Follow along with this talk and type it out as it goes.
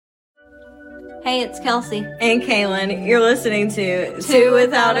Hey, it's Kelsey. And Kaylin. You're listening to Two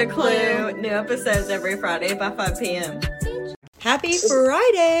Without a Clue. New episodes every Friday by 5 p.m. Happy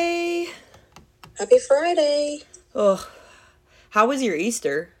Friday! Happy Friday! Oh, how was your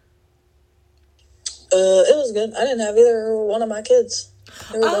Easter? It was good. I didn't have either one of my kids.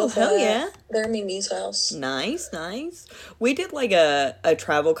 They were both hell yeah. Their Mimi's house. Nice. We did like a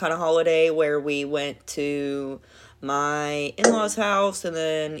travel kind of holiday where we went to my in-laws' house, and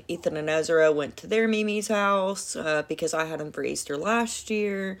then Ethan and Ezra went to their Mimi's house because I had them for Easter last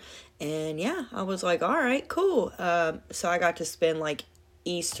year. And yeah, I was like, all right, cool. So I got to spend like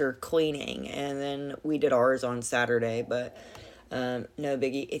Easter cleaning, and then we did ours on Saturday, but no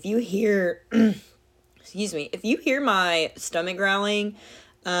biggie. If you hear excuse me, if you hear my stomach growling,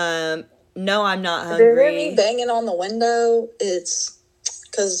 no, I'm not hungry. If you hear me banging on the window, it's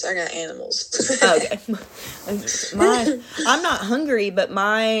because I got animals. Okay. I'm not hungry, but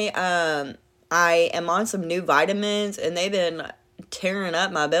I am on some new vitamins, and they've been tearing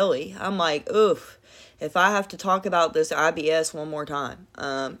up my belly. I'm like, oof. If I have to talk about this IBS one more time,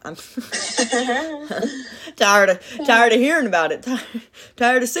 I'm tired of hearing about it.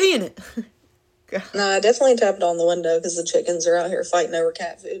 Tired of seeing it. No, I definitely tapped on the window because the chickens are out here fighting over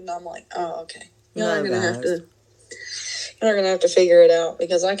cat food, and I'm like, oh, okay. You're gonna have to figure it out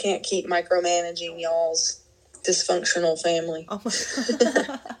because I can't keep micromanaging y'all's dysfunctional family. Oh my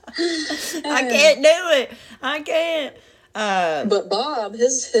God. I can't do it. I can't. But Bob,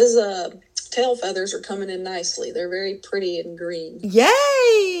 his tail feathers are coming in nicely. They're very pretty and green.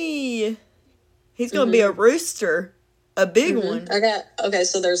 Yay! He's gonna be a rooster. A big one.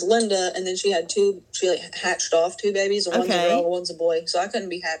 So there's Linda, and then she hatched off two babies, and one's a girl and one's a boy. So I couldn't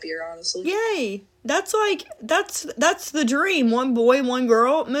be happier, honestly. Yay. That's the dream. One boy, one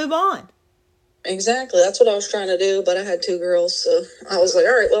girl, move on. Exactly. That's what I was trying to do, but I had two girls, so I was like,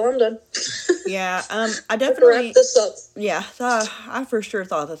 all right, well, I'm done. Yeah, I definitely wrap this up. Yeah, I for sure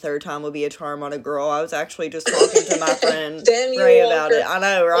thought the third time would be a charm on a girl. I was actually just talking to my friend Ray about it. I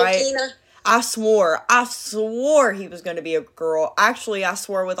know, right? I swore he was going to be a girl. Actually, I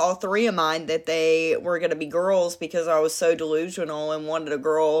swore with all three of mine that they were going to be girls because I was so delusional and wanted a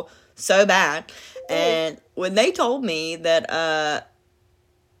girl so bad. And when they told me that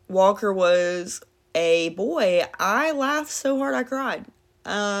Walker was a boy, I laughed so hard I cried.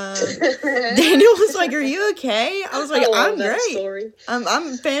 Daniel was like, "Are you okay?" I was like, "I'm great.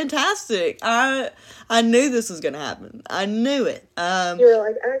 I'm fantastic. I knew this was gonna happen. I knew it." You were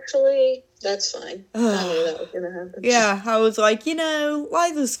like, "Actually, that's fine." I knew that was gonna happen. Yeah, I was like,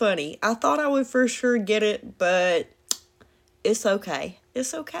 life is funny. I thought I would for sure get it, but it's okay.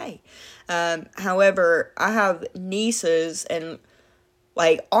 It's okay. However, I have nieces, and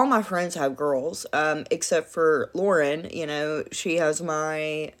like, all my friends have girls, except for Lauren. She has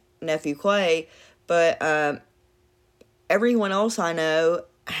my nephew Clay, but everyone else I know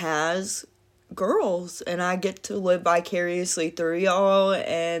has girls, and I get to live vicariously through y'all,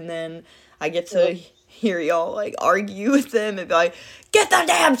 and then I get to hear y'all, like, argue with them and be like, "Get the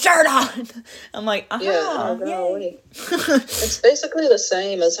damn shirt on!" I'm like, yay. It's basically the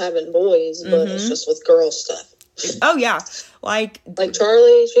same as having boys, but it's just with girl stuff. Oh, yeah. Like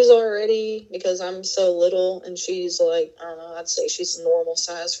Charlie, she's already, because I'm so little, and she's like, I don't know, I'd say she's normal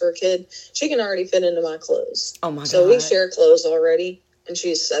size for a kid. She can already fit into my clothes. Oh, my God. So we share clothes already, and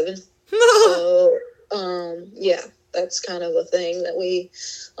she's 7. So, yeah, that's kind of a thing that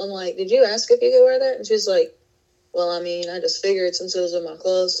I'm like, did you ask if you could wear that? And she's like, well, I mean, I just figured since it was in my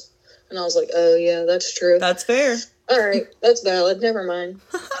clothes. And I was like, oh, yeah, that's true. That's fair. All right, that's valid. Never mind.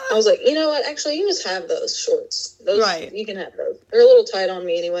 I was like, you know what? Actually, you can just have those shorts. Right. You can have those. They're a little tight on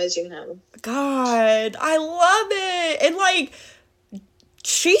me anyways. You can have them. God, I love it. And, like,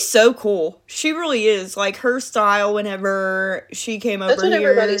 she's so cool. She really is. Like, her style whenever she came over here. That's what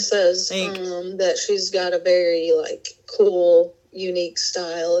everybody says, that she's got a very, like, cool, unique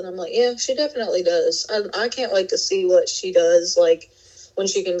style. And I'm like, yeah, she definitely does. I can't wait to see what she does, like, when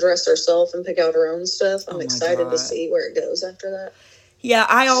she can dress herself and pick out her own stuff. I'm excited to see where it goes after that. Yeah,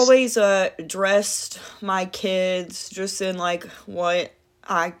 I always dressed my kids just in, like, what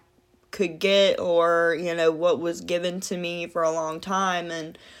I could get or, what was given to me for a long time.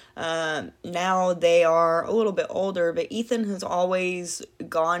 And now they are a little bit older, but Ethan has always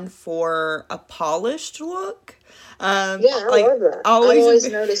gone for a polished look. I love that. I always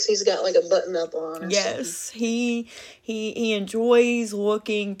notice he's got like a button up on. Yes, he enjoys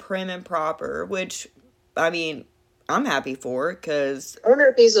looking prim and proper, which, I mean, I'm happy for, because I wonder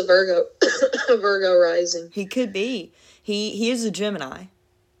if he's a Virgo, Virgo rising. He could be. He is a Gemini.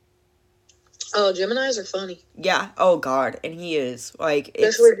 Oh, Geminis are funny. Yeah. Oh God, and he is like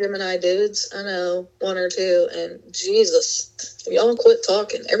Especially Gemini dudes. I know one or two, and Jesus, y'all quit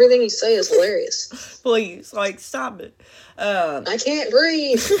talking. Everything you say is hilarious. Please, like, stop it. I can't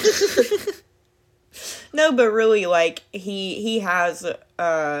breathe. No, but really, like, he has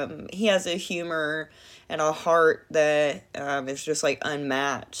a humor and a heart that is just like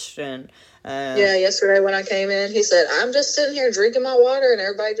unmatched. And yeah, yesterday when I came in, he said, "I'm just sitting here drinking my water, and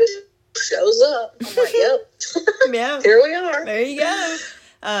everybody just shows up." I'm like, "Yep, yeah, here we are." There you go.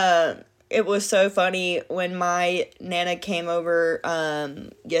 It was so funny when my Nana came over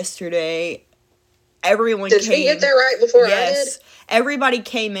yesterday. Everyone Did came. she get there right before I did? Yes, everybody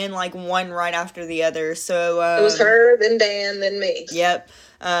came in like one right after the other. So it was her, then Dan, then me. Yep.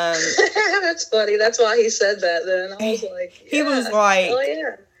 That's funny. That's why he said that. Then I was like, he was like, "Oh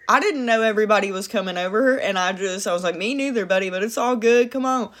yeah." I didn't know everybody was coming over, and I was like, me neither, buddy, but it's all good. Come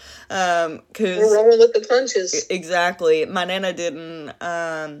on, because we're rolling with the punches. Exactly. My Nana didn't,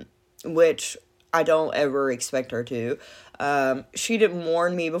 which I don't ever expect her to. She didn't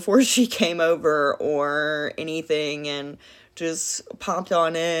warn me before she came over or anything, and just popped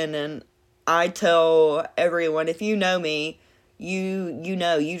on in. And I tell everyone, if you know me, you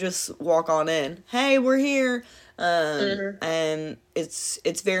know, you just walk on in. Hey, we're here. And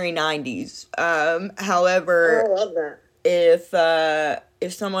it's very 90s. However, I love that.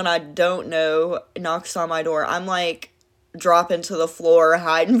 If someone I don't know knocks on my door, I'm like dropping to the floor,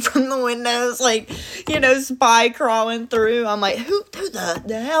 hiding from the windows, like, spy crawling through. I'm like, who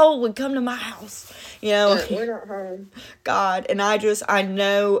the hell would come to my house? Yeah, we're not home. God, and I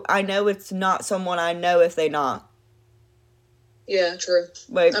know it's not someone I know if they knock. Yeah, true.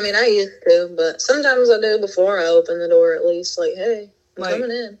 Like, I mean, I used to, but sometimes I do before I open the door at least. Like, hey, I'm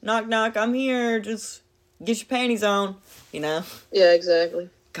coming in. Knock, knock, I'm here. Just get your panties on, Yeah, exactly.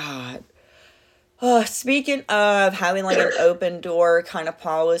 God. Speaking of having like an open door kind of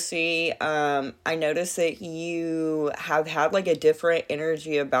policy, I noticed that you have had like a different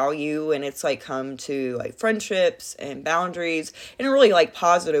energy about you, and it's like come to like friendships and boundaries in a really like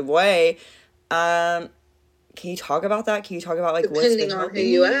positive way. Can you talk about that? Can you talk about like what's been helping you? Depending on who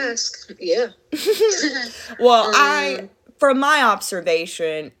you ask, yeah. Well, from my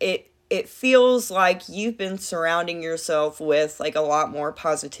observation, it feels like you've been surrounding yourself with like a lot more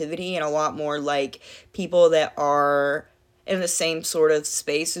positivity and a lot more like people that are in the same sort of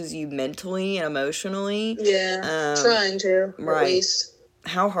space as you mentally and emotionally. Yeah, trying to, right. At least.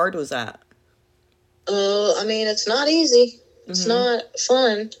 How hard was that? I mean, it's not easy. It's not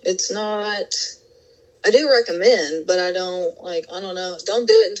fun. It's not... I do recommend, but I don't know. Don't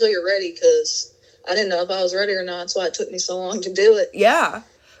do it until you're ready, because I didn't know if I was ready or not. That's why it took me so long to do it. Yeah.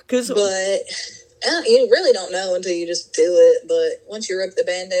 But you really don't know until you just do it. But once you rip the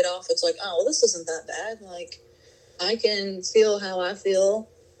Band-Aid off, it's like, oh, well, this isn't that bad. Like, I can feel how I feel,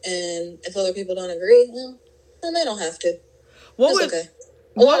 and if other people don't agree, well, then they don't have to. That's okay.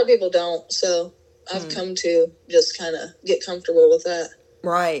 A lot of people don't, so I've come to just kind of get comfortable with that.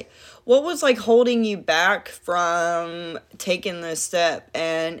 Right. What was like holding you back from taking this step?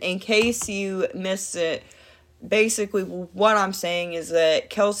 And in case you missed it, basically what I'm saying is that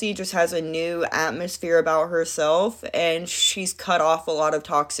Kelsey just has a new atmosphere about herself, and she's cut off a lot of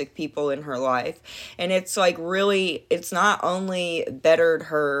toxic people in her life. And it's like really, it's not only bettered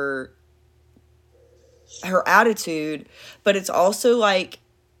her attitude, but it's also like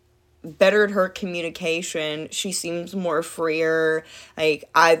bettered her communication. She seems more freer. Like,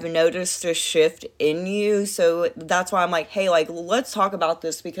 I've noticed a shift in you, so that's why I'm like, hey, like, let's talk about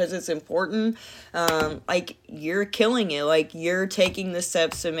this because it's important. Like, you're killing it. Like, you're taking the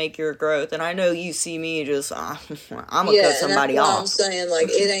steps to make your growth, and I know you see me just I'm gonna cut somebody off. I'm saying, like,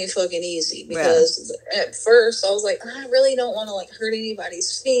 it ain't fucking easy, because at first I was like, I really don't want to like hurt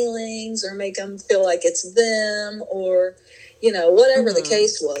anybody's feelings or make them feel like it's them, or whatever the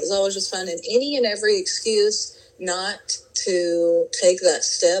case was. I was just finding any and every excuse not to take that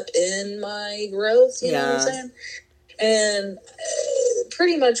step in my growth, you know what I'm saying? And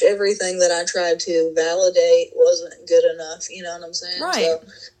pretty much everything that I tried to validate wasn't good enough, you know what I'm saying? Right. So,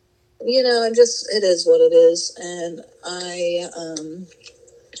 it is what it is. And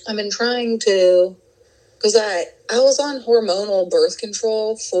I've been trying to, because I was on hormonal birth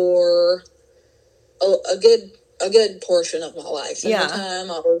control for a good portion of my life. From the time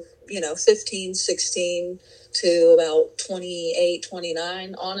I was, 15, 16 to about 28,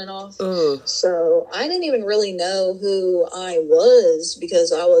 29, on and off. So I didn't even really know who I was,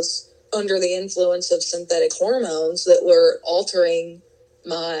 because I was under the influence of synthetic hormones that were altering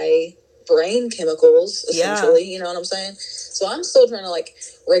my brain chemicals, essentially. Yeah. You know what I'm saying? So I'm still trying to, like,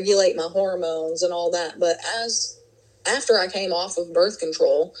 regulate my hormones and all that. But after I came off of birth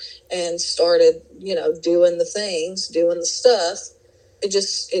control and started, you know, doing the things, doing the stuff,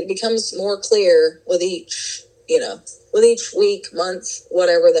 it becomes more clear with each, you know, with each week, month,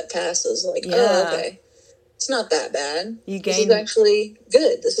 whatever that passes. Like, oh, Yeah. okay, it's not that bad. You This is gain actually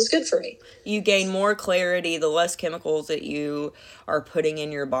good. This is good for me. you gain more clarity the less chemicals that you are putting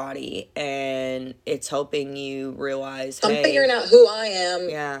in your body, and it's helping you realize, I'm hey, figuring out who I am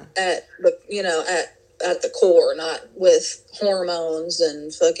yeah, at the, you know, at the core, not with hormones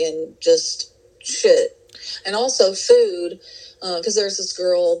and fucking just shit. And also food, because there's this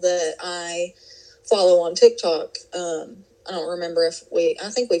girl that I follow on TikTok. I don't remember I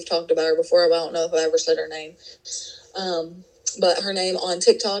think we've talked about her before, but I don't know if I ever said her name. But her name on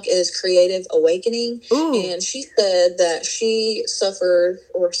TikTok is Creative Awakening. ooh, And she said that she suffered,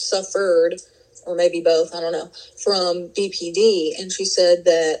 or maybe both, I don't know, from BPD. And she said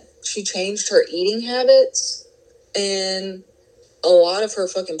that she changed her eating habits and a lot of her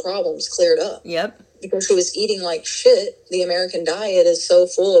fucking problems cleared up. yep. Because she was eating like shit. The American diet is so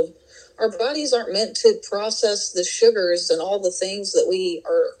full of, our bodies aren't meant to process the sugars and all the things that we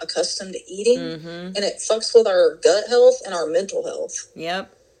are accustomed to eating. Mm-hmm. And it fucks with our gut health and our mental health.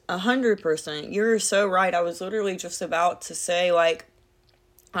 Yep. 100%. You're so right. I was literally just about to say, like,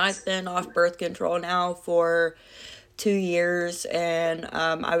 I've been off birth control now for 2 years, and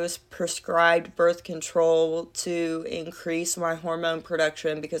I was prescribed birth control to increase my hormone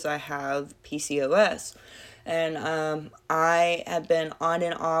production because I have PCOS. And I have been on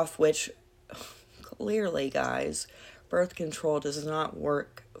and off, which clearly, guys, birth control does not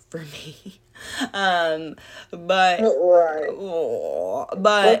work for me. But Right.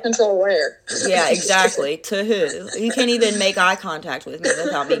 Birth control where? Yeah, exactly. To who? You can't even make eye contact with me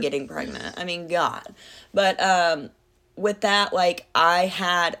without me getting pregnant. I mean, God. But with that, like, I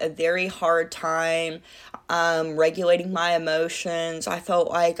had a very hard time regulating my emotions. I felt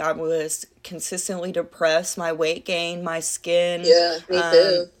like I was consistently depressed. My weight gained, my skin. Yeah, me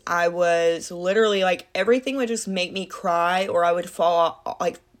too. I was literally, like, everything would just make me cry, or I would fall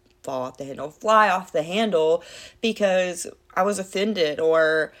off the handle, fly off the handle, because I was offended,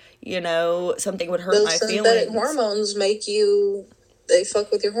 or, you know, something would hurt my feelings. Those synthetic hormones they fuck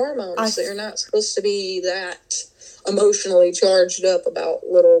with your hormones. So you're not supposed to be that emotionally charged up about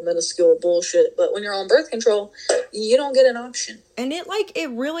little minuscule bullshit. But when you're on birth control, you don't get an option. And it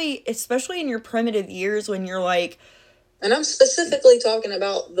really, especially in your primitive years when you're like, and I'm specifically talking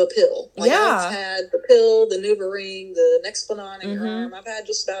about the pill. Like, yeah. I've had the pill, the NuvaRing, the Nexplanon in your arm. I've had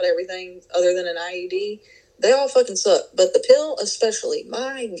just about everything other than an IUD. They all fucking suck. But the pill especially,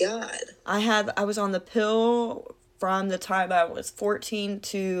 my God. I was on the pill from the time I was 14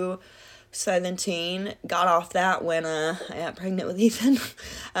 to 17. Got off that when I got pregnant with Ethan.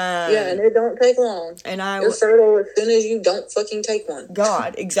 Yeah, and it don't take long. And you're fertile as soon as you don't fucking take one.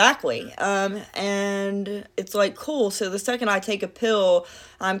 God, exactly. And it's like, cool. So the second I take a pill,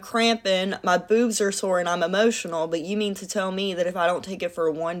 I'm cramping, my boobs are sore, and I'm emotional. But you mean to tell me that if I don't take it for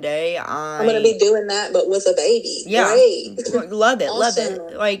one day, I'm going to be doing that, but with a baby. Yeah. Great. Love it. Awesome.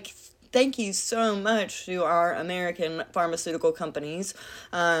 Love it. Like, thank you so much to our American pharmaceutical companies,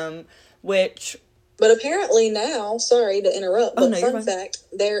 But apparently now, sorry to interrupt, but fun fact,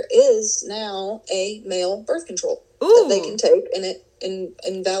 there is now a male birth control that they can take, and it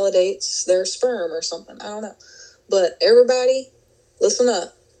invalidates their sperm or something. I don't know. But everybody, listen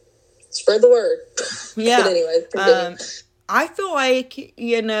up. Spread the word. Yeah. But anyway, continue. I feel like,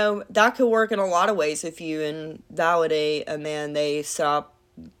 you know, that could work in a lot of ways. If you invalidate a man, they stop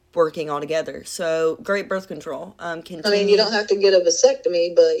working all together. So, great birth control. Continue. I mean, you don't have to get a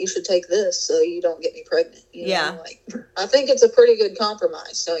vasectomy, but you should take this so you don't get me pregnant. You know? Like, I think it's a pretty good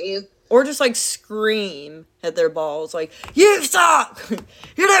compromise, don't you? Or just, like, scream at their balls, like, you suck!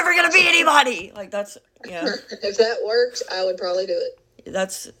 You're never gonna be anybody! Like, that's, yeah. If that worked, I would probably do it.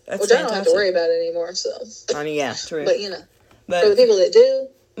 That's which fantastic. I don't have to worry about it anymore, so. I mean, yeah, true. But, you know, for the people that do,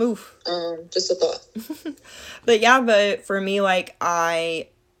 just a thought. But for me, like, I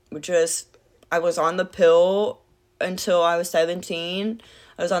was on the pill until I was 17.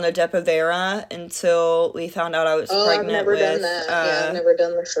 I was on the Depo-Provera until we found out I was pregnant. I've never done that. I've never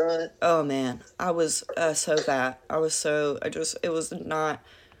done the shot. Oh, man. I was so fat. I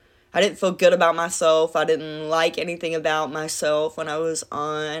didn't feel good about myself. I didn't like anything about myself when I was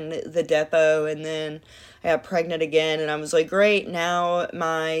on the Depo, and then I got pregnant again, and I was like, great, now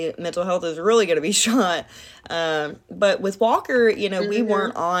my mental health is really going to be shot. But with Walker, you know, we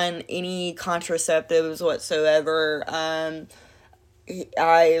weren't on any contraceptives whatsoever.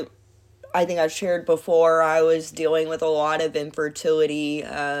 I think I've shared before, I was dealing with a lot of infertility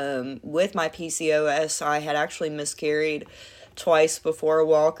with my PCOS. I had actually miscarried twice before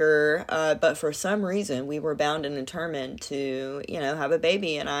Walker, but for some reason we were bound and determined to, have a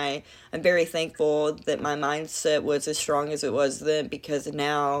baby. And I'm very thankful that my mindset was as strong as it was then, because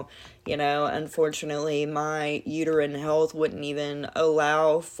now, unfortunately, my uterine health wouldn't even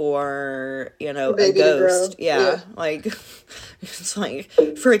allow for, The a baby to grow. ghost. Yeah, like, it's like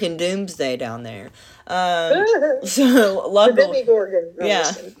freaking doomsday down there. So, The luckily, Demi Gorgon. No,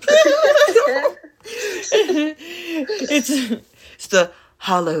 yeah. It's the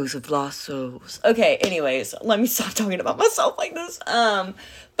hollows of lost souls. Okay, anyways, let me stop talking about myself like this.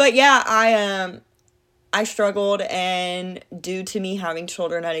 But yeah, I struggled, and due to me having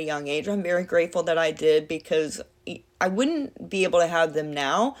children at a young age, I'm very grateful that I did, because I wouldn't be able to have them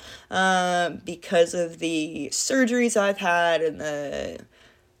now, because of the surgeries I've had and the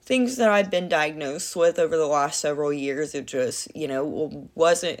things that I've been diagnosed with over the last several years. It just,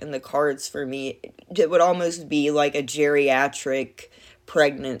 wasn't in the cards for me. It would almost be like a geriatric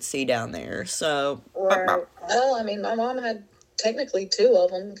pregnancy down there. So, Right. Well, I mean, my mom had technically 2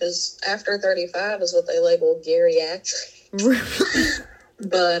 of them, because after 35 is what they label geriatric.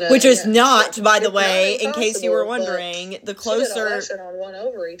 But which is yeah, not, so by the it's way, not in case you were impossible, wondering, the she did all closer. that shit on one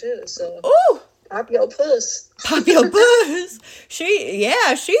ovary too. So Ooh, pop your puss. pop your buzz. She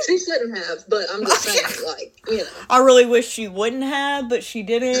She shouldn't have, but I'm just saying, like, I really wish she wouldn't have, but she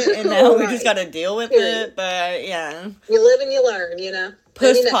didn't, and now we just Right. gotta deal with Period. it. But yeah, You live and you learn,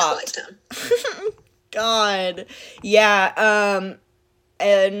 puss maybe next popped. lifetime. God, yeah.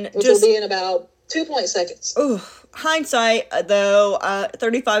 And Which just will be in about 2.seconds. ooh, hindsight, though,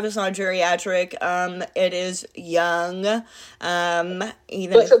 35 is not geriatric. It is young.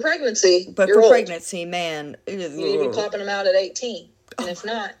 Even But for pregnancy, but you're for old. pregnancy, man, You need to be popping them out at 18. And if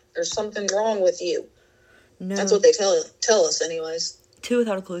not, there's something wrong with you. No. That's what they tell us, anyways. Two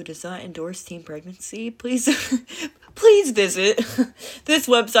Without a Clue does not endorse teen pregnancy. Please, please visit this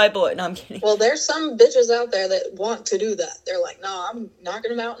website below. No, I'm kidding. Well, there's some bitches out there that want to do that. They're like, no, I'm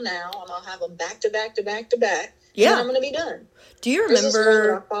knocking them out now. I'm going to have them back to back to back to back. Yeah. And then I'm going to be done. Do you There's this remember?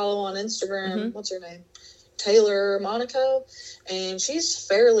 girl that I follow on Instagram. What's her name? Taylor Monaco. And she's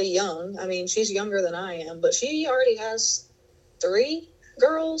fairly young. I mean, she's younger than I am. But she already has 3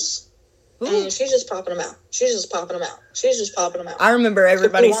 girls. Ooh. And she's just popping them out. She's just popping them out. I remember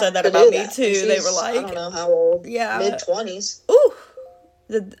everybody said that about me too. They were like, I don't know how old. Yeah. Mid-20s. Ooh.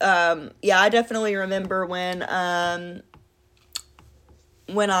 Yeah, I definitely remember when I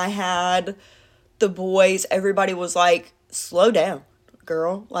had the boys, everybody was like, slow down,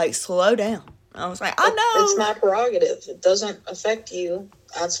 girl. Like, slow down. I was like, I know. It's my prerogative. It doesn't affect you.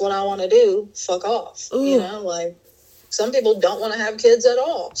 That's what I want to do. Fuck off. Ooh. Like, some people don't want to have kids at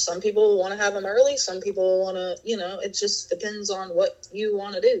all. Some people want to have them early. Some people want to, it just depends on what you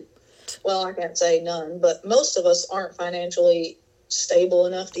want to do. Well, I can't say none, but most of us aren't financially stable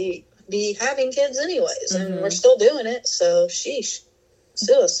enough to be having kids anyways. Mm-hmm. And we're still doing it. So, sheesh.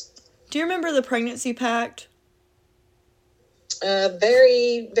 Sue us. Do you remember the pregnancy pact?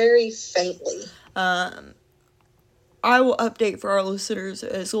 Very, very faintly. I will update for our listeners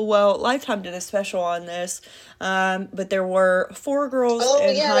as well. Lifetime did a special on this, but there were 4 girls in high school.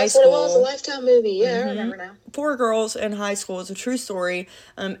 Oh, yeah, that's what it was, a Lifetime movie. Yeah, I remember now. 4 girls in high school. It's a true story.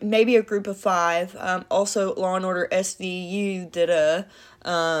 Maybe a group of 5. Also, Law & Order SVU did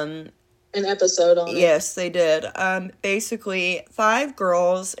an episode on it. Yes, they did. Basically, 5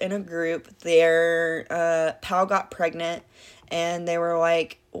 girls in a group. Their pal got pregnant, and they were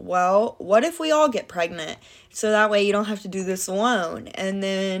like, well, what if we all get pregnant? So that way you don't have to do this alone. And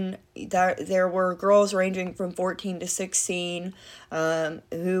then there were girls ranging from 14 to 16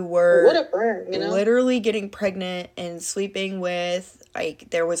 who were what a friend, literally getting pregnant and sleeping with, like,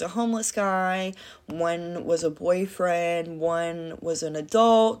 there was a homeless guy, one was a boyfriend, one was an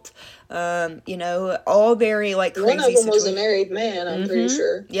adult, all very, like, crazy situations. One of them was a married man, I'm pretty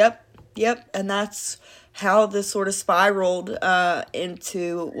sure. Yep, and that's how this sort of spiraled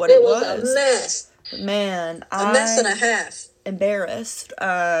into what it was. It was a mess. Man, a mess and a half. Embarrassed.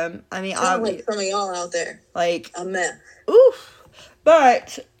 I mean, like some of y'all out there. Like a mess. Oof.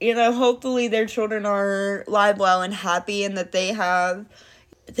 But hopefully their children are live well and happy, and that they have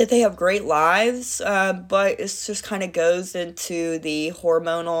great lives. But it just kind of goes into the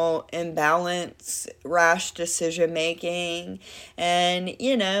hormonal imbalance, rash decision making, and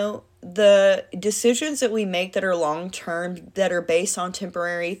the decisions that we make that are long term, that are based on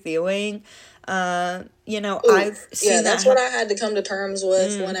temporary feeling. I've seen that's what I had to come to terms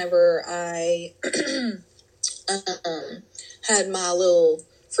with whenever I had my little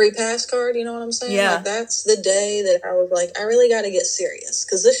free pass card, you know what I'm saying? Yeah. Like, that's the day that I was like, I really got to get serious,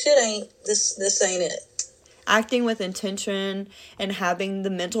 because this shit ain't, this ain't it. Acting with intention and having the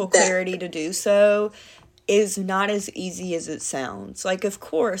mental clarity to do so is not as easy as it sounds. Like, of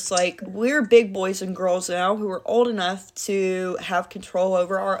course, like, we're big boys and girls now who are old enough to have control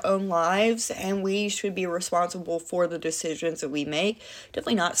over our own lives, and we should be responsible for the decisions that we make.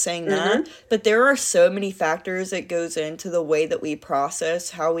 Definitely not saying that, but there are so many factors that goes into the way that we process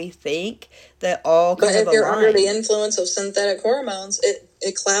how we think that all kind of align. But if you're under the influence of synthetic hormones,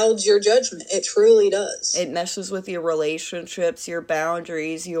 it clouds your judgment. It truly does. It messes with your relationships, your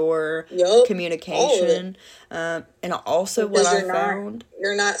boundaries, your communication. And also because what I found...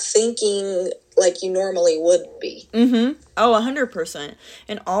 You're not thinking like you normally would be. Oh, 100%.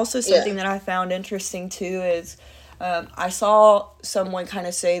 And also something that I found interesting too is... I saw someone kind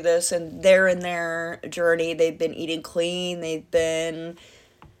of say this, and they're in their journey. They've been eating clean. They've been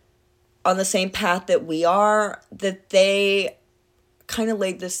on the same path that we are. That they kind of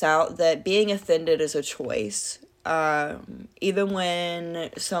laid this out, that being offended is a choice. Even when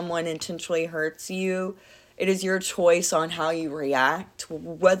someone intentionally hurts you, it is your choice on how you react,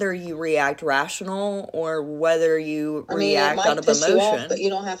 whether you react rational or whether you react out of emotion. You off, but you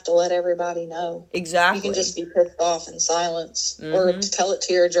don't have to let everybody know. Exactly. You can just be pissed off in silence, or tell it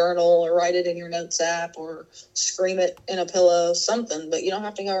to your journal, or write it in your notes app, or scream it in a pillow, something. But you don't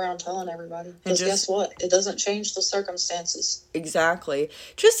have to go around telling everybody, because guess what? It doesn't change the circumstances. Exactly.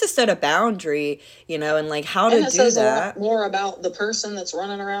 Just to set a boundary, you know, and like how to do that. And it says a lot more about the person that's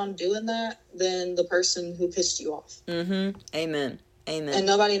running around doing that than the person who pissed you off. Amen. Amen. And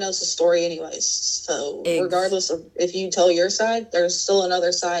nobody knows the story anyways. So regardless of if you tell your side, there's still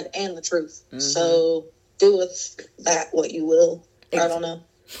another side and the truth. So do with that what you will. I don't know.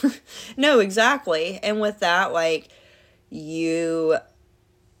 No, exactly. And with that, like, you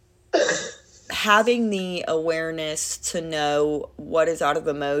having the awareness to know what is out of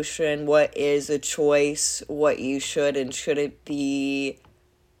emotion, what is a choice, what you should and shouldn't be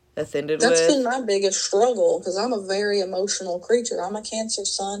offended with. That's been my biggest struggle, because I'm a very emotional creature. I'm a Cancer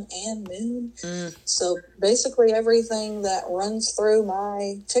sun and moon. So basically everything that runs through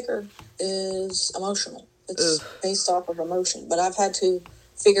my ticker is emotional. It's based off of emotion. But I've had to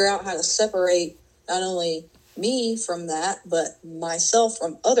figure out how to separate not only me from that, but myself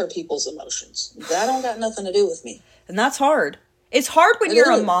from other people's emotions. That don't got nothing to do with me. And that's hard. It's hard when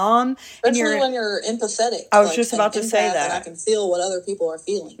you're a mom. Especially when you're empathetic. I was just about to say that. And I can feel what other people are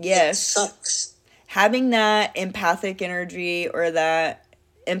feeling. Yes. It sucks. Having that empathic energy or that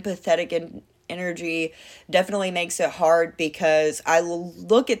empathetic energy definitely makes it hard, because I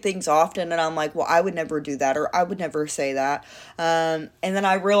look at things often and I'm like, well, I would never do that, or I would never say that. And then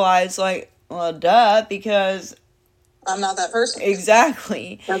I realize, like, well, duh, because I'm not that person.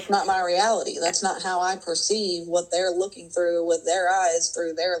 Exactly. That's not my reality. That's not how I perceive what they're looking through with their eyes,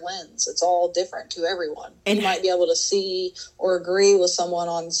 through their lens. It's all different to everyone. And you might be able to see or agree with someone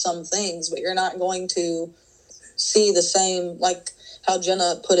on some things, but you're not going to see the same, like how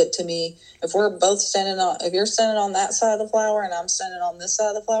Jenna put it to me. If we're both if you're standing on that side of the flower and I'm standing on this side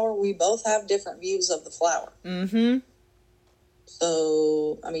of the flower, we both have different views of the flower.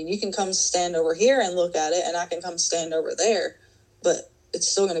 So, I mean, you can come stand over here and look at it, and I can come stand over there, but it's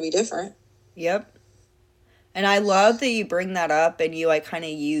still going to be different. Yep. And I love that you bring that up and you, like, kind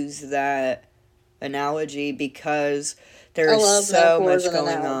of use that analogy, because there's so much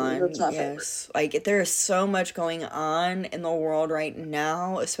going on. Yes. Like, there is so much going on in the world right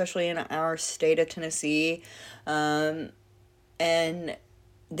now, especially in our state of Tennessee. And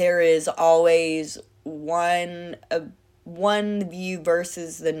there is always one view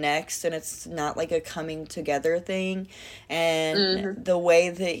versus the next, and it's not like a coming together thing. And the way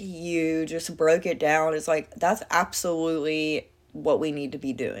that you just broke it down is like, that's absolutely what we need to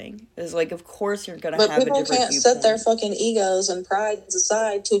be doing. Is like, of course you're gonna have a different viewpoint. But people can't set their fucking egos and prides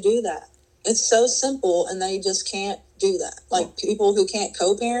aside to do that. It's so simple, and they just can't do that. Like, people who can't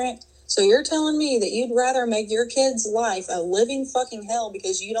co-parent. So you're telling me that you'd rather make your kid's life a living fucking hell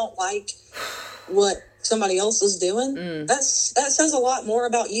because you don't like what somebody else is doing? That says a lot more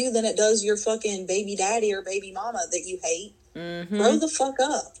about you than it does your fucking baby daddy or baby mama that you hate. Grow the fuck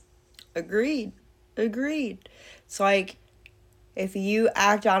up. Agreed. It's like, if you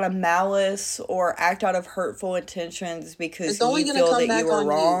act out of malice or act out of hurtful intentions because you feel that you were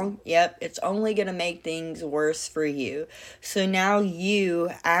wrong, it's only going to make things worse for you. So now you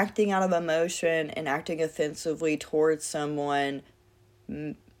acting out of emotion and acting offensively towards someone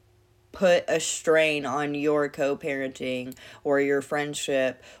put a strain on your co-parenting or your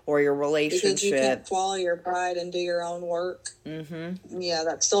friendship or your relationship. Because you can't swallow your pride and do your own work. Mm-hmm. Yeah,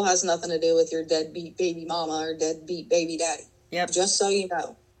 that still has nothing to do with your deadbeat baby mama or deadbeat baby daddy. Yep. Just so you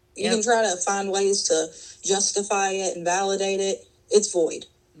know. You can try to find ways to justify it and validate it. It's void.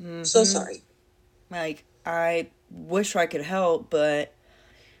 Mm-hmm. So sorry. Like, I wish I could help, but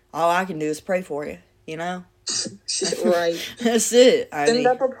all I can do is pray for you, you know? Right. That's it. Send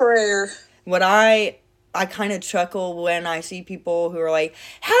up a prayer. What I kind of chuckle when I see people who are like,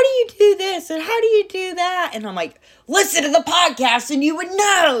 how do you do this and how do you do that? And I'm like, listen to the podcast and you would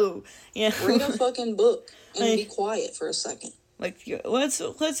know. Yeah. Read a fucking book and be quiet for a second. Like, let's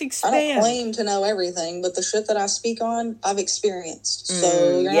expand. I don't claim to know everything, but the shit that I speak on, I've experienced.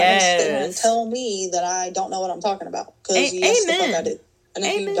 So you're not going to sit here and tell me that I don't know what I'm talking about. Because yes, the fuck I do. And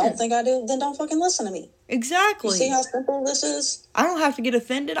if you don't think I do, then don't fucking listen to me. Exactly. You see how simple this is? I don't have to get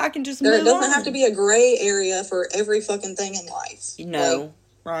offended. I can just move on. There doesn't have to be a gray area for every fucking thing in life. No,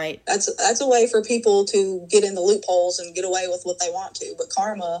 right. That's a way for people to get in the loopholes and get away with what they want to. But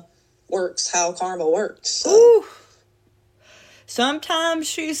karma works how karma works. So. Ooh. Sometimes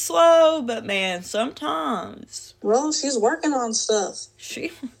she's slow, but man, sometimes. Well, she's working on stuff. She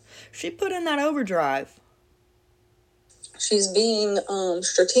put in that overdrive. She's being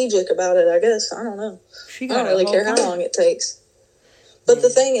strategic about it, I guess. I don't know. I don't really care how long it takes. But the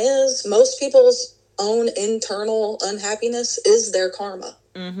thing is, most people's own internal unhappiness is their karma.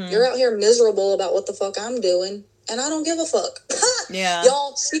 Mm-hmm. You're out here miserable about what the fuck I'm doing, and I don't give a fuck. Yeah.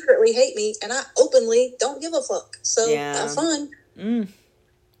 Y'all secretly hate me, and I openly don't give a fuck. So have fun.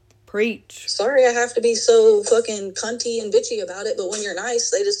 Preach. Sorry I have to be so fucking cunty and bitchy about it, but when you're nice,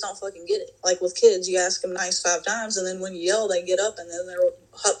 they just don't fucking get it. Like with kids, you ask them nice 5 times, and then when you yell, they get up, and then they're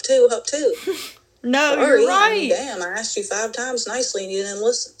hup two. No, sorry, you're right. I mean, damn, I asked you 5 times nicely, and you didn't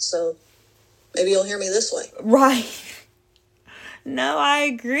listen, so maybe you'll hear me this way. Right. No, I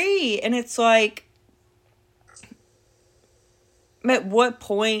agree. And it's like, at what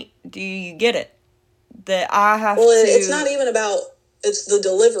point do you get it? That I have to... Well, it's not even about... It's the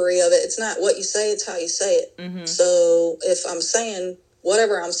delivery of it. It's not what you say, it's how you say it. Mm-hmm. So if I'm saying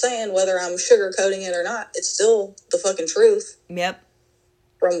whatever I'm saying, whether I'm sugarcoating it or not, it's still the fucking truth. Yep.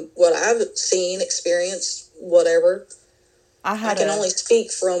 From what I've seen, experienced, whatever. I can only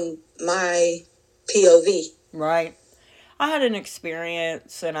speak from my POV. Right. I had an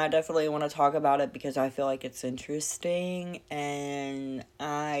experience, and I definitely want to talk about it because I feel like it's interesting, and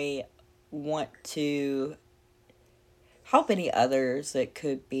I want to help any others that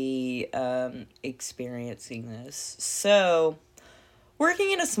could be experiencing this. So,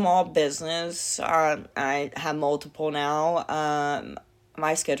 working in a small business, I have multiple now.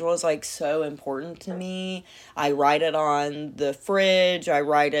 My schedule is like so important to me. I write it on the fridge. I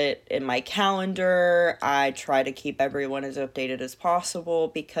write it in my calendar. I try to keep everyone as updated as possible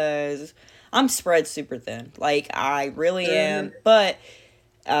because I'm spread super thin. Like, I really am. But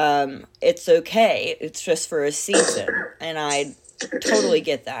it's okay. It's just for a season. And I totally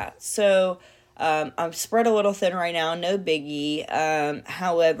get that. So, I'm spread a little thin right now. No biggie.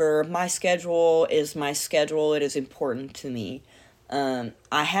 However, my schedule is my schedule. It is important to me.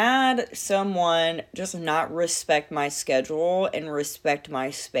 I had someone just not respect my schedule and respect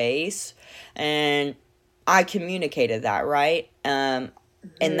my space, and I communicated that, right? In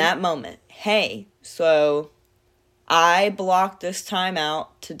that moment, hey, so I blocked this time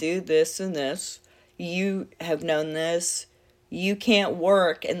out to do this and this. You have known this. You can't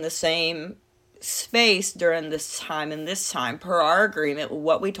work in the same space during this time and this time per our agreement,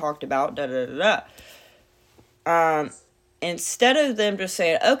 what we talked about, Instead of them just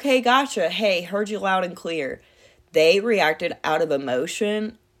saying, okay, gotcha, hey, heard you loud and clear, they reacted out of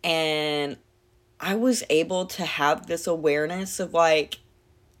emotion, and I was able to have this awareness of like,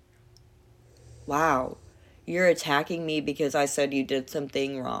 wow, you're attacking me because I said you did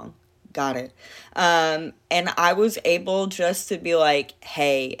something wrong. Got it. And I was able just to be like,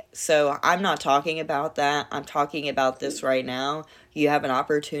 hey, so I'm not talking about that. I'm talking about this right now. You have an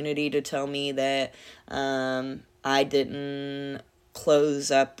opportunity to tell me that, I didn't close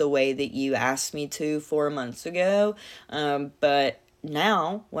up the way that you asked me to 4 months ago. But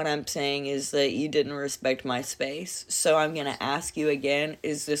now what I'm saying is that you didn't respect my space. So I'm going to ask you again,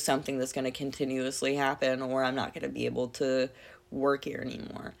 is this something that's going to continuously happen, or I'm not going to be able to work here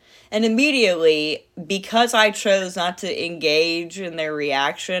anymore? And immediately, because I chose not to engage in their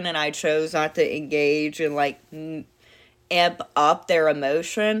reaction, and I chose not to engage in like amp up their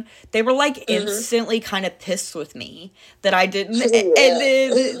emotion, they were like instantly kind of pissed with me that I didn't. Yeah. And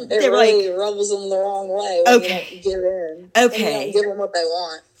then it they're really like, rubs them the wrong way when you don't give in. Okay. And you don't give them what they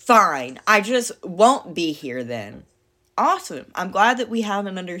want. Fine. I just won't be here then. Awesome. I'm glad that we have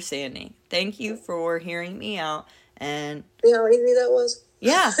an understanding. Thank you for hearing me out. And see how easy that was?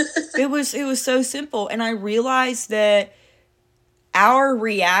 yeah, it was so simple. And I realized that our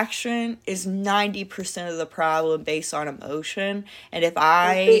reaction is 90% of the problem based on emotion. And if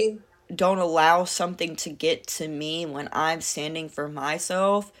I don't allow something to get to me when I'm standing for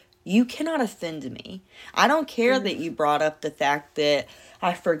myself, you cannot offend me. I don't care that you brought up the fact that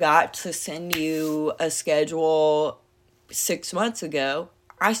I forgot to send you a schedule 6 months ago.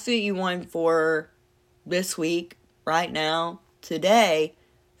 I sent you one for this week, right now, today,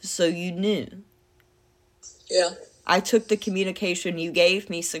 so you knew. Yeah. I took the communication you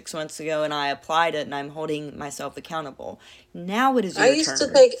gave me 6 months ago and I applied it, and I'm holding myself accountable. Now it is your turn. I used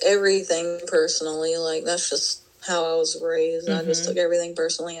to take everything personally. Like, that's just how I was raised. I just took everything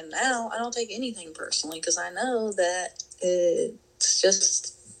personally. And now I don't take anything personally because I know that it's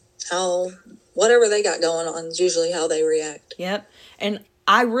just how, whatever they got going on is usually how they react. Yep. And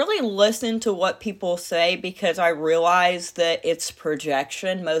I really listen to what people say because I realize that it's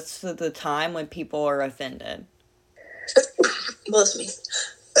projection most of the time when people are offended. Bless me.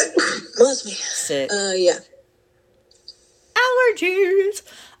 Bless me. Sick. Yeah. Allergies.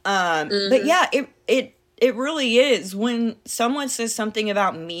 But yeah, it really is. When someone says something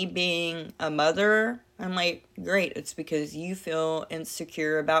about me being a mother, I'm like, great, it's because you feel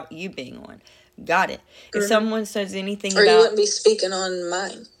insecure about you being one. Got it. If someone says anything or about... you wouldn't be speaking on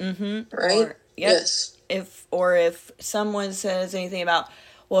mine. Right? Or, yep. Yes. If someone says anything about,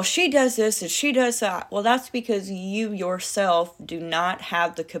 well, she does this and she does that. Well, that's because you yourself do not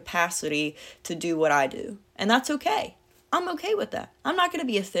have the capacity to do what I do. And that's okay. I'm okay with that. I'm not going to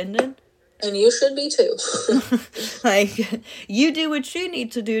be offended. And you should be too. Like, you do what you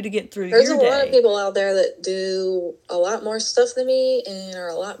need to do to get through There's your day. There's a lot of people out there that do a lot more stuff than me and are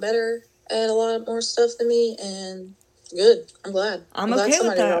a lot better at a lot more stuff than me, and good. I'm glad. I'm okay glad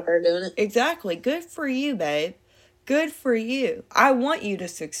with that. Out there doing it. Exactly. Good for you, babe. Good for you. I want you to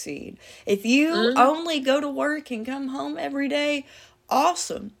succeed. If you only go to work and come home every day,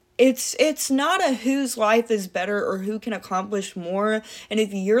 awesome. It's not a whose life is better or who can accomplish more. And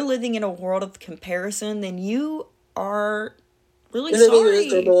if you're living in a world of comparison, then you are really sorry.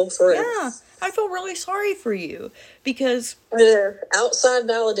 Miserable for yeah, I feel really sorry for you because if outside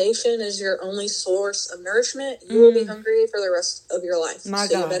validation is your only source of nourishment, you will be hungry for the rest of your life. My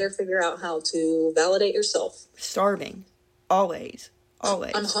so God. You better figure out how to validate yourself. Starving, always.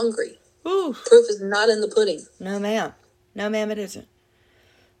 I'm hungry. Ooh. Proof is not in the pudding. No, ma'am. No, ma'am, it isn't.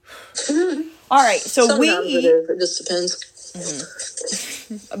 All right, so sometimes it is. It just depends.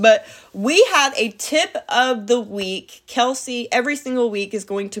 But we have a tip of the week. Kelsey, every single week, is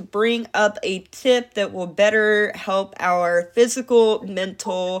going to bring up a tip that will better help our physical,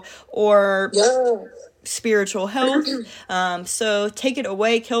 mental, or spiritual health. So take it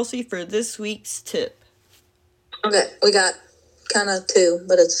away, Kelsey, for this week's tip. Okay, we got kind of two,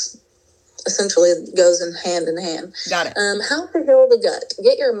 but it's essentially goes in hand. Got it. How to heal the gut.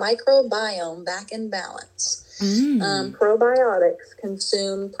 Get your microbiome back in balance. Probiotics.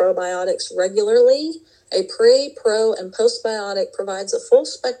 Consume probiotics regularly. A pre, pro, and postbiotic provides a full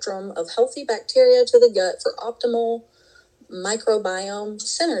spectrum of healthy bacteria to the gut for optimal microbiome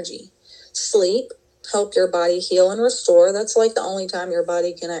synergy. Sleep. Help your body heal and restore. That's like the only time your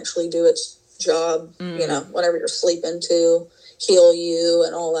body can actually do its job, whenever you're sleeping, to heal you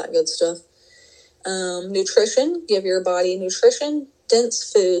and all that good stuff. Nutrition. Give your body nutrition,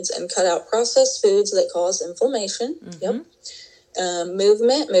 dense foods, and cut out processed foods that cause inflammation.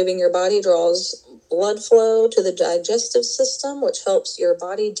 Movement. Moving your body draws blood flow to the digestive system, which helps your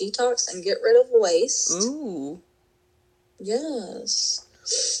body detox and get rid of waste. Ooh. Yes.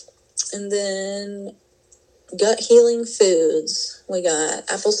 And then gut healing foods. We got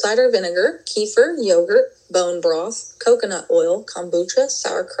apple cider vinegar, kefir, yogurt, bone broth, coconut oil, kombucha,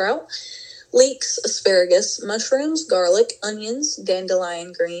 sauerkraut, leeks, asparagus, mushrooms, garlic, onions,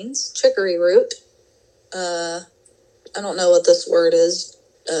 dandelion greens, chicory root. I don't know what this word is.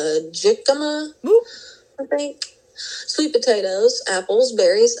 Jicama, I think. Sweet potatoes, apples,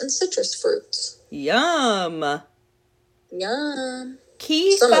 berries, and citrus fruits. Yum.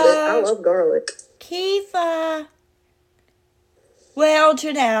 Kefir. Some of it. I love garlic. Kefir. Well,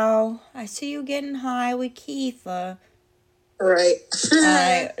 Janelle, I see you getting high with kefir. Right.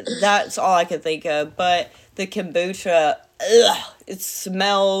 That's all I could think of. But the kombucha, it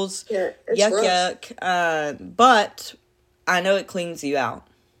smells yuck. But I know it cleans you out.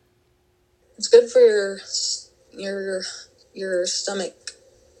 It's good for your stomach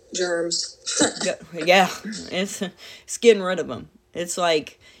germs. Yeah, it's getting rid of them. It's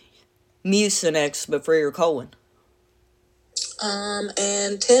like Mucinex, but for your colon.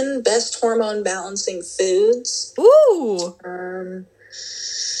 And 10 best hormone balancing foods. Ooh!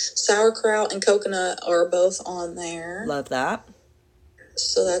 Sauerkraut and coconut are both on there. Love that.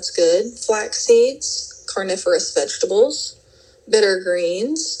 So that's good. Flax seeds, carnivorous vegetables, bitter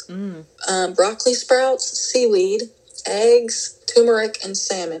greens, broccoli sprouts, seaweed, eggs, turmeric, and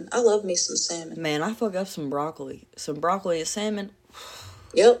salmon. I love me some salmon. Man, I fuck up some broccoli. Some broccoli and salmon.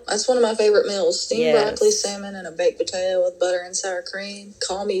 Yep, that's one of my favorite meals. Steamed broccoli, salmon, and a baked potato with butter and sour cream.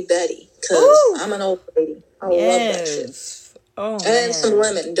 Call me Betty, because I'm an old lady. I love that shit. Oh, and man. Some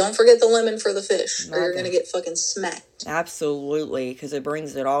lemon. Don't forget the lemon for the fish, or you're going to get fucking smacked. Absolutely, because it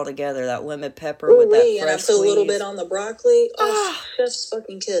brings it all together. That lemon pepper with that fresh and I put squeeze. A little bit on the broccoli. Oh, chef's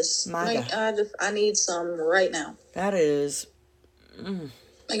fucking kiss. My God. I need some right now. That is...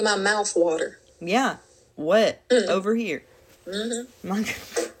 Making my mouth water. Yeah. Wet. Over here. Mm-hmm. My God.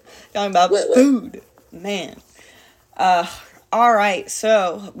 Talking about food. Man. All right,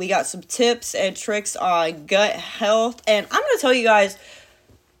 so we got some tips and tricks on gut health. And I'm going to tell you guys,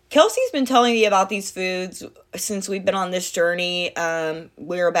 Kelsey's been telling me about these foods since we've been on this journey.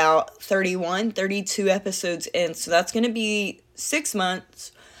 We're about 32 episodes in, so that's going to be 6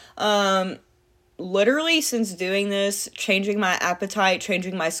 months. Literally since doing this, changing my appetite,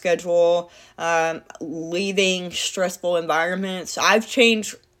 changing my schedule, leaving stressful environments. I've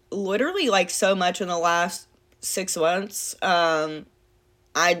changed literally like so much in the last 6 months. I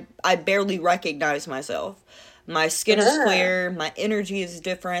barely recognize myself. My skin is clear, my energy is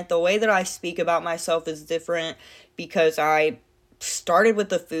different, the way that I speak about myself is different because I started with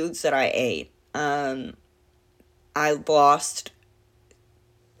the foods that I ate. I lost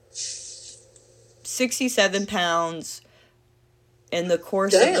 67 pounds in the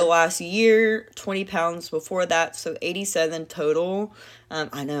course of the last year, 20 pounds before that, so 87 total.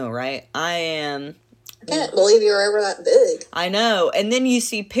 I know, right? I can't believe you were ever that big. I know. And then you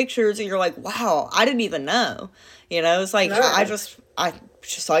see pictures and you're like, wow, I didn't even know. You know, it's like, I just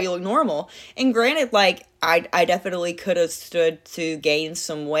saw you look normal. And granted, like, I definitely could have stood to gain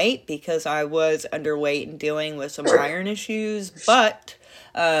some weight because I was underweight and dealing with some iron issues. But,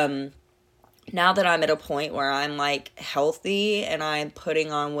 now that I'm at a point where I'm, like, healthy and I'm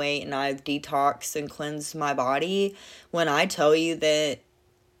putting on weight and I've detoxed and cleansed my body, when I tell you that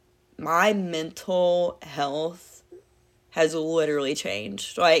my mental health has literally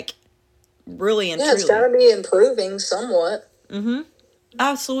changed. Like, really and truly. Yeah, it's gotta be improving somewhat. Mm-hmm.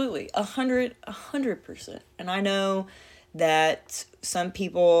 Absolutely. 100%. And I know that some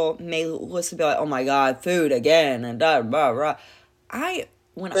people may listen and be like, oh my God, food again, and blah, blah, blah.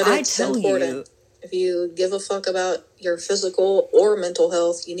 But I tell you, if you give a fuck about your physical or mental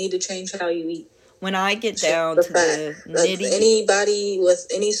health, you need to change how you eat. When I get down to the nitty... Anybody with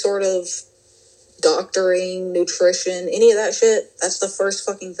any sort of doctoring, nutrition, any of that shit, that's the first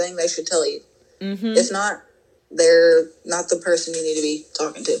fucking thing they should tell you. Mm-hmm. If not, they're not the person you need to be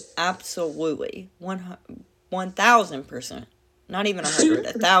talking to. Absolutely. 1,000%. Not even 100,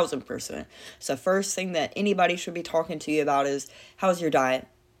 1,000%. So first thing that anybody should be talking to you about is, how's your diet?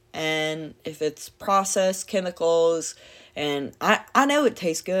 And if it's processed chemicals, and I know it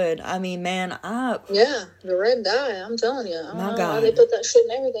tastes good. I mean, man, yeah, the red dye, I'm telling you. I don't know why they put that shit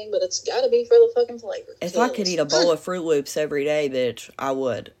in everything, but it's got to be for the fucking flavor. If I could eat a bowl of Fruit Loops every day, bitch, I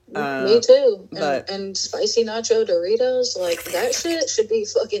would. Me too. And spicy nacho Doritos, like, that shit should be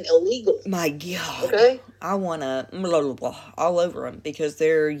fucking illegal. My God. Okay? I want to blah, blah, blah, all over them because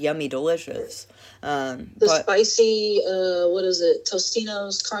they're yummy delicious. Spicy, what is it,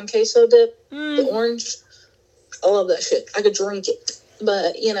 Tostino's con queso dip, the orange, I love that shit. I could drink it,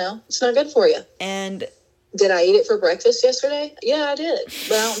 but, you know, it's not good for you. And did I eat it for breakfast yesterday? Yeah, I did,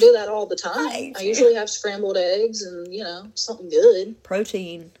 but I don't do that all the time. I usually have scrambled eggs and, you know, something good.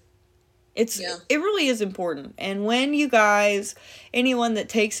 Protein. It really is important. And when you guys, anyone that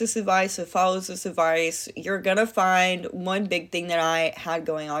takes this advice or follows this advice, you're going to find one big thing that I had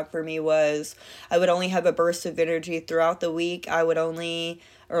going on for me was I would only have a burst of energy throughout the week.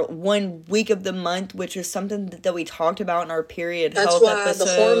 Or 1 week of the month, which is something that we talked about in our period health episode. That's why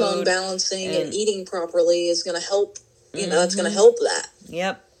the hormone balancing and eating properly is going to help, you know, it's going to help that.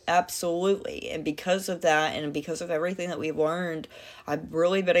 Yep. Absolutely. And because of that and because of everything that we've learned, I've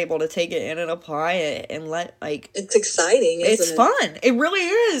really been able to take it in and apply it and it's exciting, isn't it? It's fun. It really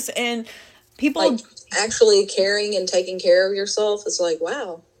is. And people actually caring and taking care of yourself is like,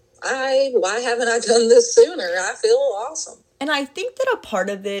 wow, why haven't I done this sooner? I feel awesome. And I think that a part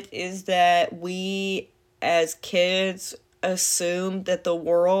of it is that we as kids assume that the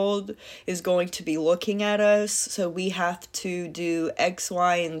world is going to be looking at us, so we have to do X,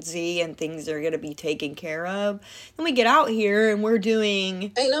 Y, and Z, and things are going to be taken care of. Then we get out here and we're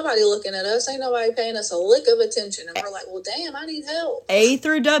doing... Ain't nobody looking at us. Ain't nobody paying us a lick of attention. And we're like, well, damn, I need help. A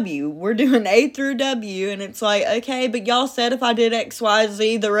through W. We're doing A through W, and it's like, okay, but y'all said if I did X, Y,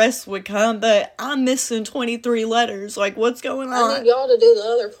 Z, the rest would come, but I'm missing 23 letters. Like, what's going on? I need y'all to do the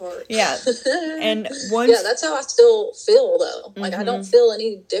other part. Yeah. And once... Yeah, that's how I still feel, though. Like, I don't feel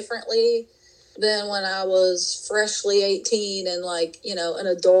any differently than when I was freshly 18 and, like, you know, an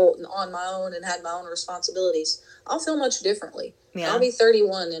adult and on my own and had my own responsibilities. I'll feel much differently. Yeah. I'll be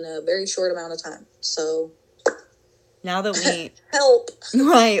 31 in a very short amount of time. So... Now that we... Help!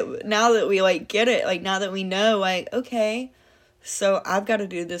 Right. Now that we, like, get it. Like, now that we know, like, okay... So I've got to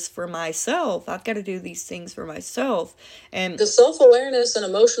do this for myself. I've got to do these things for myself. And the self-awareness and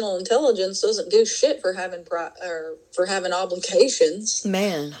emotional intelligence doesn't do shit for having for having obligations.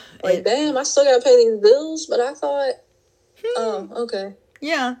 Man, like damn, I still got to pay these bills, but I thought, oh, okay.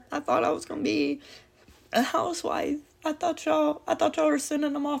 Yeah, I thought I was gonna be a housewife. I thought y'all were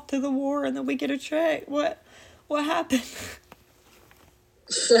sending them off to the war and then we get a check. What happened?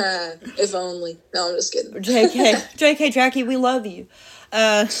 If only. No, I'm just kidding. JK, Jackie, we love you.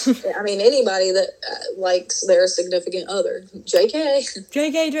 I mean, anybody that likes their significant other.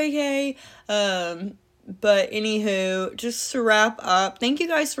 JK. But anywho, just to wrap up, thank you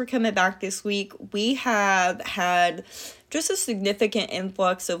guys for coming back this week. We have had just a significant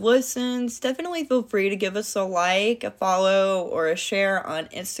influx of listens. Definitely feel free to give us a like, a follow, or a share on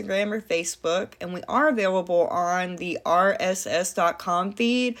Instagram or Facebook. And we are available on the rss.com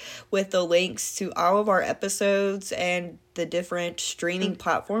feed with the links to all of our episodes and the different streaming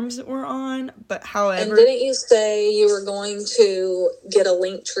platforms that we're on. But however... And didn't you say you were going to get a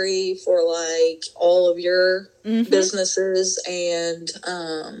link tree for, like, all of your businesses and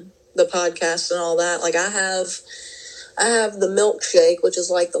the podcast and all that? Like, I have the milkshake, which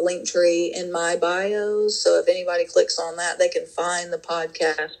is like the link tree in my bios. So if anybody clicks on that, they can find the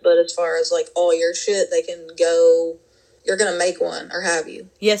podcast. But as far as like all your shit, they can go. You're going to make one, or have you?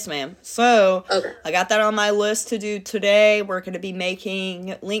 Yes, ma'am. So okay. I got that on my list to do today. We're going to be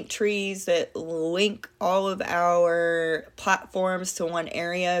making link trees that link all of our platforms to one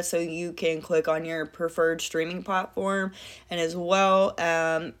area so you can click on your preferred streaming platform. And as well,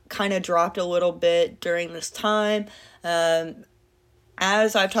 kind of dropped a little bit during this time.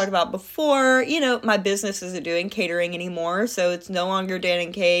 As I've talked about before, you know, my business isn't doing catering anymore, so it's no longer Dan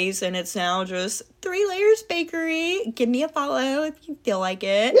and K's, and it's now just 3 Layers Bakery. Give me a follow if you feel like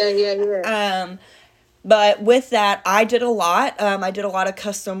it. Yeah. But with that, I did a lot. I did a lot of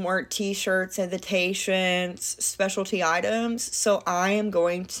custom work, t-shirts, invitations, specialty items. So I am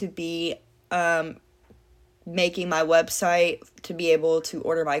going to be making my website to be able to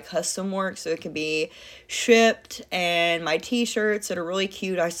order my custom work so it can be shipped, and my t-shirts that are really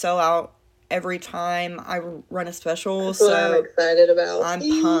cute. I sell out every time I run a special. That's what I'm excited about. I'm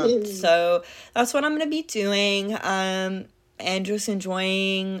pumped. So that's what I'm going to be doing. And just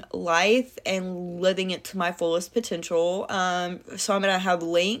enjoying life and living it to my fullest potential. So I'm going to have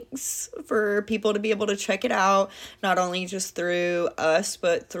links for people to be able to check it out, not only just through us,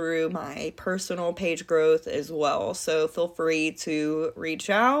 but through my personal page growth as well. So feel free to reach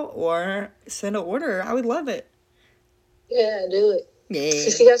out or send an order. I would love it. Yeah, do it.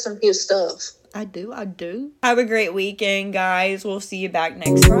 Yeah. She got some cute stuff. I do. Have a great weekend, guys. We'll see you back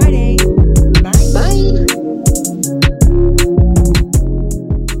next Friday. Bye.